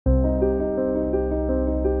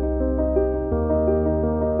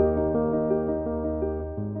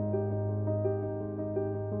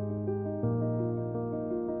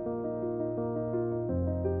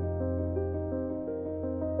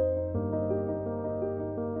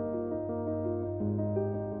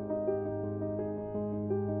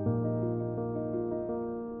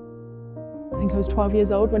think I was 12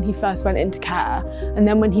 years old when he first went into care. And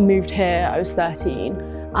then when he moved here, I was 13.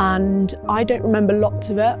 And I don't remember lots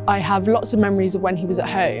of it. I have lots of memories of when he was at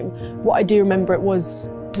home. What I do remember, it was,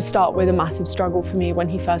 to start with, a massive struggle for me when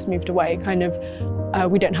he first moved away. Kind of,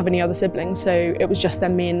 we don't have any other siblings, so it was just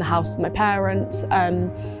then me in the house with my parents.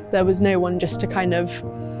 There was no one just to kind of,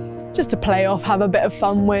 just to play off, have a bit of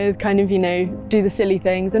fun with, kind of, you know, do the silly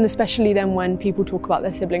things. And especially then when people talk about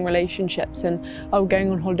their sibling relationships and, oh, going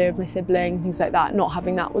on holiday with my sibling, things like that, not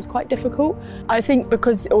having that was quite difficult. I think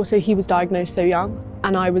because also he was diagnosed so young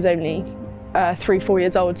and I was only 3-4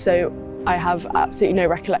 years old, so I have absolutely no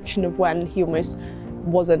recollection of when he almost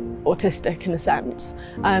wasn't autistic in a sense.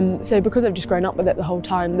 So because I've just grown up with it the whole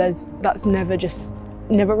time, that's never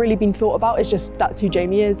really been thought about. It's just, that's who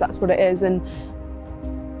Jamie is, that's what it is. And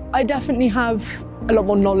I definitely have a lot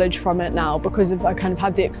more knowledge from it now because I kind of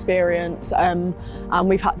had the experience, and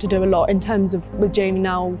we've had to do a lot in terms of, with Jamie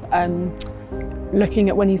now, looking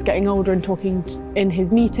at when he's getting older and talking in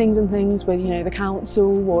his meetings and things with, you know, the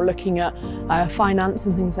council, or looking at finance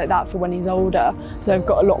and things like that for when he's older. So I've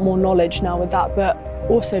got a lot more knowledge now with that, but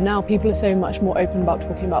also now people are so much more open about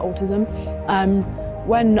talking about autism.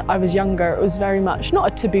 When I was younger, it was very much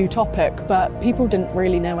not a taboo topic, but people didn't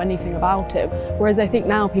really know anything about it. Whereas I think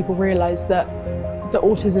now people realise that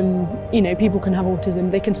autism, you know, people can have autism,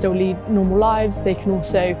 they can still lead normal lives, they can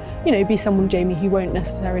also, you know, be someone, Jamie, who won't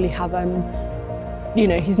necessarily have, you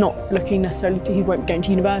know, he's not looking necessarily to, he won't go into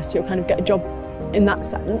university or kind of get a job in that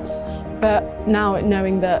sense. But now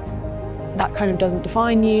knowing that that kind of doesn't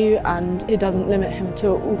define you and it doesn't limit him at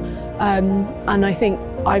all. And I think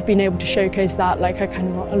I've been able to showcase that, like I kind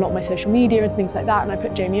of a lot of my social media and things like that, and I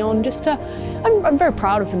put Jamie on just to, I'm very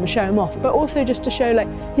proud of him to show him off, but also just to show like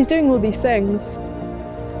he's doing all these things.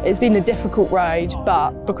 It's been a difficult ride,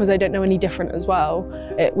 but because I don't know any different as well,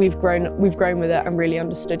 we've grown with it and really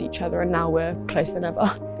understood each other, and now we're closer than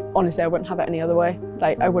ever. Honestly, I wouldn't have it any other way.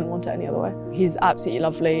 Like, I wouldn't want it any other way. He's absolutely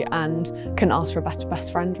lovely and couldn't ask for a better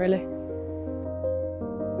best friend, really.